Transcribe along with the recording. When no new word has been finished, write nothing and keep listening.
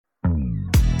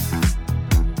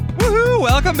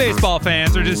Welcome, baseball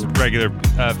fans, or just regular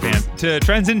fans, to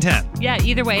Trends in 10. Yeah,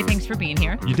 either way, thanks for being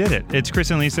here. You did it. It's Chris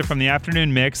and Lisa from the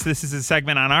Afternoon Mix. This is a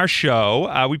segment on our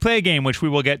show. We play a game, which we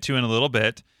will get to in a little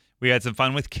bit. We had some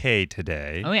fun with Kay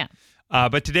today. Oh, yeah.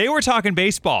 But today we're talking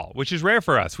baseball, which is rare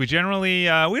for us. We generally,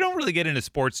 we don't really get into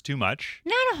sports too much.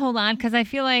 Not a whole lot, because I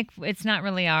feel like it's not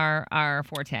really our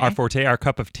forte. Our forte, our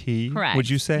cup of tea, Correct. Would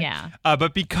you say? Yeah.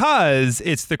 But because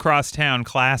it's the Crosstown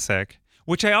Classic,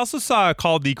 which I also saw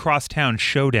called the Crosstown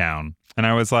Showdown, and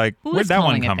I was like, Who where'd is that one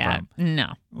calling it come that? from?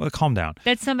 No. Well, calm down.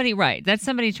 That's somebody, right. That's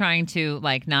somebody trying to,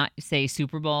 like, not say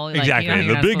Super Bowl. Like, Exactly. You know, you're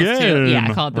The not big supposed to. game.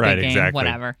 Yeah, call it the Right, big game, exactly.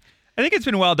 whatever. I think it's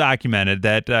been well documented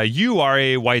that you are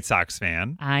a White Sox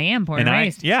fan. I am born and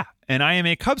raised. And I am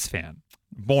a Cubs fan.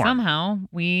 Born. Somehow,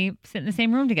 we sit in the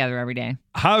same room together every day.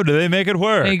 How do they make it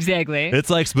work? Exactly. It's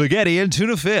like spaghetti and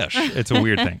tuna fish. It's a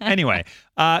weird thing. Anyway,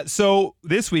 so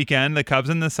this weekend, the Cubs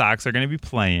and the Sox are going to be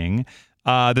playing.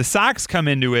 The Sox come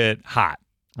into it hot,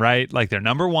 right? Like they're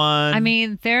number one. I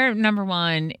mean, they're number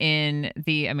one in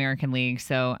the American League,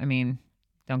 so, I mean,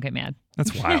 don't get mad.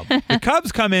 That's wild. The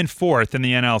Cubs come in fourth in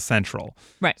the NL Central.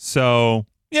 Right. So,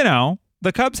 you know,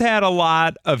 the Cubs had a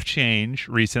lot of change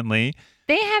recently.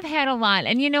 They have had a lot.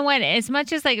 And you know what? As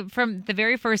much as like from the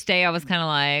very first day, I was kind of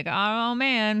like, oh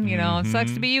man, you know, it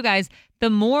sucks to be you guys. The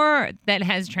more that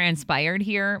has transpired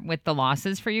here with the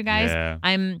losses for you guys, Yeah.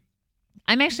 I'm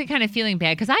actually kind of feeling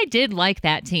bad because I did like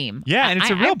that team. Yeah, and it's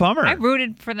a real bummer. I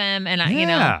rooted for them, and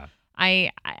Yeah.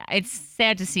 it's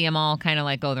sad to see them all kind of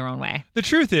like go their own way. The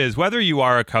truth is, whether you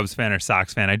are a Cubs fan or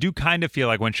Sox fan, I do kind of feel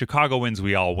like when Chicago wins,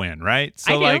 we all win, right?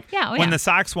 So I do. like Yeah, when the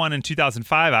Sox won in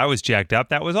 2005, I was jacked up.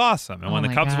 That was awesome. And when the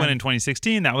my Cubs God. win in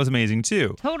 2016, that was amazing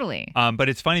too. Totally. But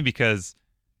it's funny because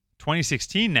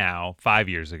 2016 now, 5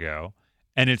 years ago,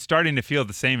 and it's starting to feel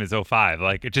the same as 05.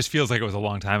 Like it just feels like it was a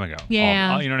long time ago.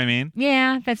 Yeah. You know what I mean?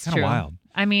 Yeah, that's Kinda true. wild.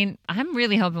 I mean, I'm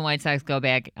really hoping White Sox go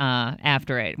back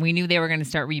after it. We knew they were going to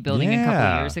start rebuilding a couple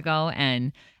Yeah. of years ago,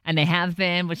 and they have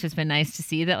been, which has been nice to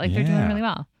see that like they're doing Yeah. really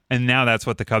well. And now that's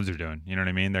what the Cubs are doing. You know what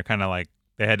I mean? They're kind of like,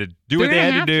 they had to do They're what they gonna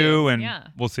had to have do, to, and yeah.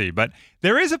 we'll see. But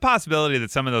there is a possibility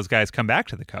that some of those guys come back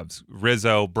to the Cubs.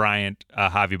 Rizzo, Bryant,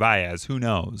 Javi Baez, who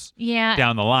knows? Yeah.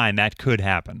 Down the line, that could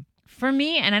happen. For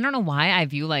me, and I don't know why I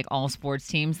view like all sports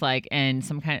teams like in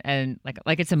some kind and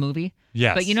like it's a movie.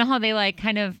 Yes. But you know how they like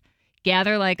kind of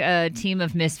gather like a team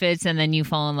of misfits and then you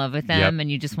fall in love with them Yep. and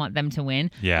you just want them to win.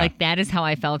 Yeah. Like that is how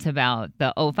I felt about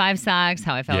the 05 Sox,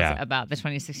 how I felt Yeah. about the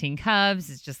 2016 Cubs.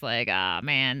 It's just like,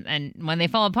 man. And when they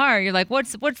fall apart, you're like,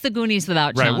 what's the Goonies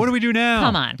without Right. Chunk? What do we do now?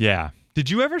 Come on. Yeah. Did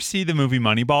you ever see the movie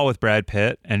Moneyball with Brad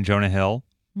Pitt and Jonah Hill?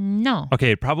 No. Okay,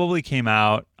 it probably came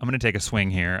out. I'm going to take a swing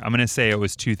here. I'm going to say it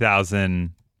was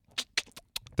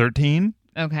 2013.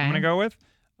 Okay. I'm going to go with.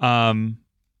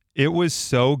 It was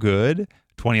so good.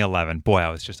 2011. Boy, I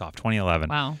was just off. 2011.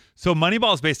 Wow. So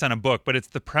Moneyball is based on a book, but it's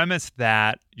the premise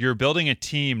that you're building a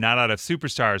team not out of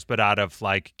superstars, but out of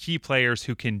like key players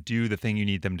who can do the thing you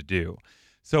need them to do.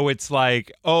 So it's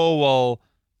like, oh, well,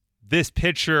 this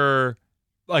pitcher,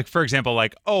 like, for example,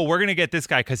 like, oh, we're going to get this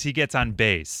guy because he gets on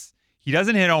base. He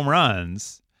doesn't hit home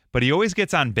runs, but he always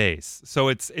gets on base. So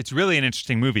it's really an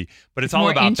interesting movie, but it's all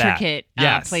more about intricate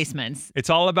that. placements.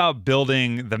 It's all about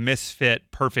building the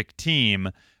misfit perfect team,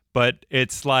 but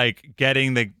it's like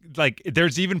getting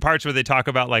there's even parts where they talk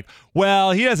about like,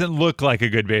 well, he doesn't look like a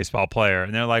good baseball player.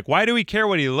 And they're like, why do we care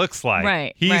what he looks like?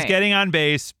 Right, He's right. getting on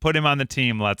base, put him on the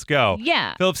team, let's go.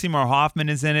 Yeah. Philip Seymour Hoffman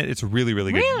is in it. It's really,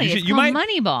 really good. Really? You It's you called might-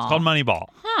 Moneyball. It's called Moneyball.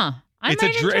 Huh. I It's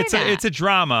might enjoy that. it's a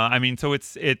drama. I mean, so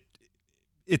it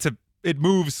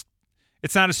moves.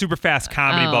 It's not a super fast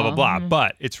comedy, blah, blah, blah,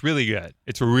 but it's really good.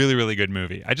 It's a really, really good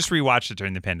movie. I just rewatched it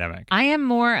during the pandemic. I am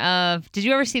more of. Did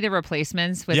you ever see The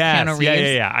Replacements with Yes, Keanu Reeves?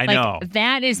 yeah. I know.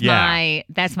 That is Yeah.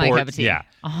 that's my cup of tea. Yeah.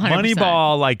 100%.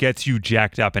 Moneyball like gets you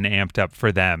jacked up and amped up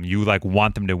for them. You like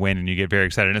want them to win and you get very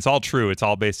excited. And it's all true. It's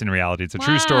all based in reality. It's a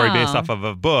true story based Wow. off of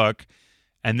a book.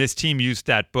 And this team used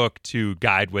that book to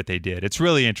guide what they did. It's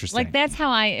really interesting. Like that's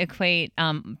how I equate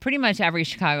pretty much every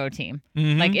Chicago team.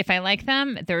 Mhm. Like if I like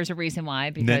them, there's a reason why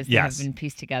because they yes. have been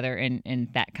pieced together in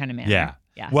that kind of manner. Yeah.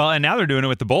 Yeah. Well, and now they're doing it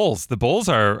with the Bulls. The Bulls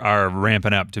are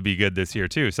ramping up to be good this year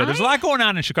too. So there's a lot going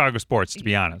on in Chicago sports, to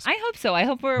be honest. I hope so. I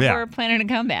hope we're planning a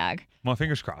comeback. Well,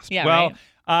 fingers crossed. Yeah, well, right.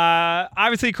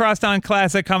 obviously, Crosstown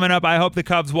Classic coming up. I hope the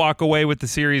Cubs walk away with the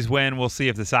series win. We'll see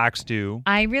if the Sox do.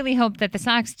 I really hope that the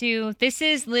Sox do. This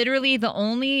is literally the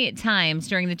only times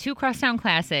during the two Crosstown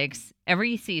Classics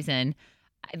every season.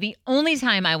 The only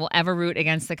time I will ever root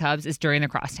against the Cubs is during the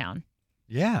Crosstown.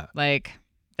 Yeah. Like,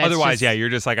 that's Otherwise, just, yeah, you're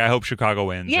just like, I hope Chicago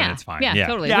wins, yeah, and it's fine. Yeah,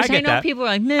 totally. Yeah, Which I get know that. people are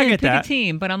like, I man, get pick that. a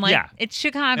team. But I'm like, Yeah. it's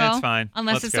Chicago. It's fine.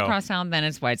 Unless Let's it's go. the Crosstown, then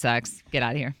it's White Sox. Get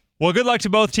out of here. Well, good luck to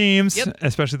both teams, Yep.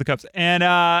 especially the Cubs. And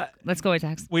Let's go,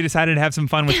 Attacks. we decided to have some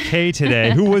fun with Kay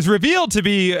today, who was revealed to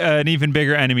be an even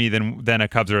bigger enemy than a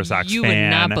Cubs or a Sox You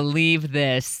fan. would not believe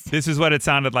this. This is what it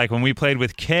sounded like when we played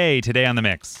with Kay today on The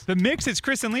Mix. The Mix, it's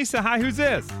Chris and Lisa. Hi, who's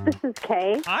this? This is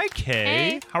Kay. Hi, Kay.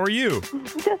 Hey. How are you?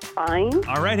 Just fine.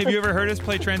 All right. Have you ever heard us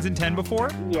play Trends in 10 before?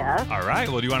 Yes. All right.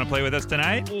 Well, do you want to play with us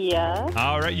tonight? Yes.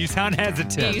 All right. You sound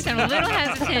hesitant. Yeah, you sound a little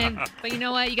hesitant, but you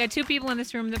know what? You got two people in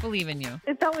this room that believe in you.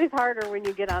 It's always harder when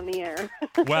you get on the air.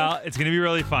 Well, it's going to be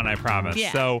really fun, I promise.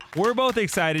 Yeah. So we're both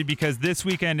excited because this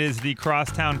weekend is the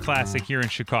Crosstown Classic here in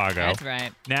Chicago. That's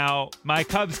right. Now, my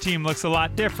Cubs team looks a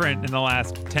lot different in the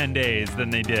last 10 days than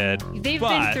they did. They've but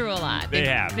been through a lot. They They've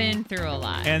have. been through a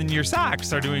lot. And your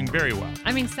Sox are doing very well.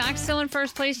 I mean, Sox still in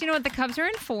first place. You know what? The Cubs are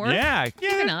in fourth. Yeah,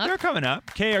 Keeping up. they're coming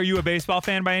up. Kay, are you a baseball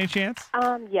fan by any chance?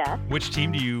 Yes. Which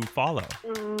team do you follow?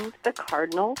 The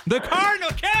Cardinals. The Cardinal,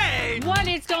 Kay! What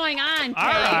is going on, Kay?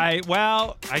 All right,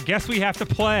 well, I guess we have to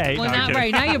play. Well, No, I'm not kidding.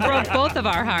 right. Now you broke both of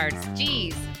our hearts.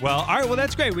 Jeez. Well, all right, well,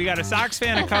 that's great. We got a Sox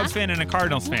fan, a Cubs fan, and a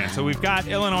Cardinals fan. So we've got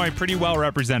Illinois pretty well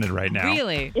represented right now.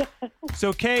 Really?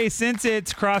 So, Kay, since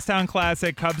it's Crosstown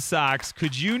Classic Cubs Sox,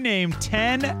 could you name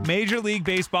 10 Major League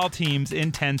Baseball teams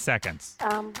in 10 seconds?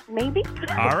 Maybe.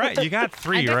 All right, you got I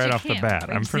three bet right you off the can. bat.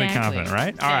 I'm pretty Exactly. confident,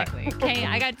 right? Exactly. Okay,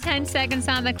 I got 10 seconds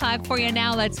on the clock for you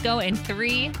now. Let's go in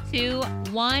 3, 2,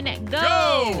 1, go!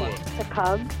 Go! The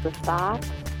Cubs, the Sox,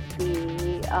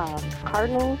 the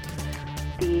Cardinals,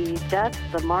 the Jets,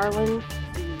 the Marlins,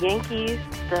 the Yankees,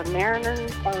 the Mariners,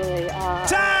 the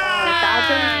Dodgers.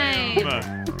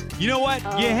 Time! You know what?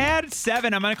 You had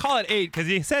 7. I'm going to call it 8 because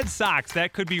you said Sox.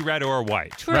 That could be red or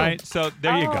white, True. right? So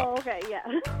there you Oh, go. okay, yeah.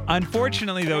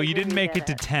 Unfortunately, though, I you didn't didn't make get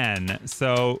it to 10,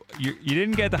 so you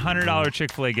didn't get the $100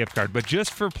 Chick-fil-A gift card. But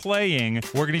just for playing,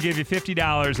 we're going to give you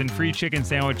 $50 in free chicken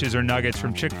sandwiches or nuggets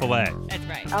from Chick-fil-A. That's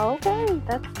right. Okay,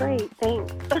 that's great.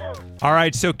 Thanks. All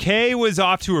right, so Kay was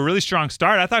off to a really strong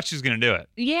start. I thought she was going to do it.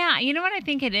 Yeah, you know what I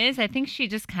think it is? I think she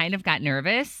just kind of got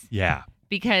nervous Yeah.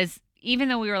 because even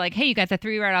though we were like, hey, you got the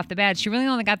 3 right off the bat, she really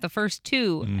only got the first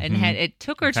 2 and it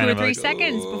took her Kind 2 or of 3 like,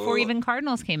 seconds before even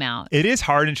Cardinals came out. It is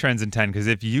hard in Trends in 10 because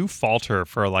if you falter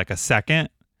for like a second,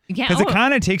 Yeah. because it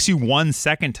kind of takes you 1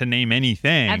 second to name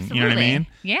anything. Absolutely. You know what I mean?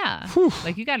 Yeah. Whew.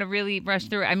 Like you got to really rush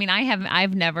through it. I mean,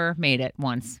 I've never made it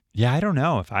once. Yeah, I don't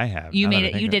know if I have. You now made that I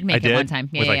it- think you of did make I it one time.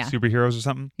 Yeah, With yeah, like yeah. superheroes or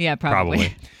something? Yeah,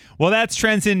 probably. Well, that's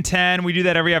Trends in 10. We do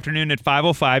that every afternoon at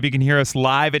 5:05. You can hear us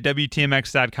live at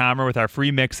WTMX.com or with our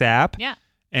free Mix app. Yeah.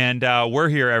 And we're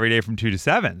here every day from 2 to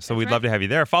 7. So we'd right. love to have you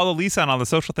there. Follow Lisa on all the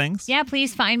social things. Yeah,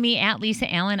 please find me at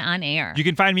Lisa Allen on air. You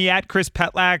can find me at Chris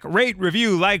Petlak. Rate,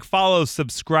 review, like, follow,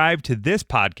 subscribe to this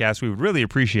podcast. We would really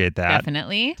appreciate that.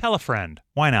 Definitely. Tell a friend.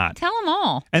 Why not? Tell them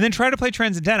all. And then try to play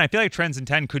Trends in 10. I feel like Trends in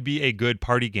 10 could be a good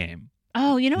party game.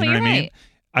 Oh, you know what? You know You're what I mean? right.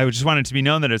 I just want it to be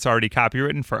known that it's already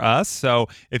copywritten for us. So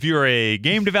if you're a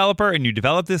game developer and you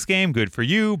develop this game, good for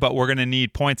you. But we're going to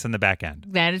need points on the back end.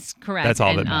 That is correct. That's all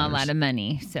and that a matters. lot of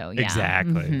money. So, yeah.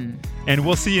 Exactly. Mhm. And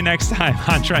we'll see you next time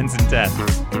on Trends in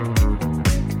 10.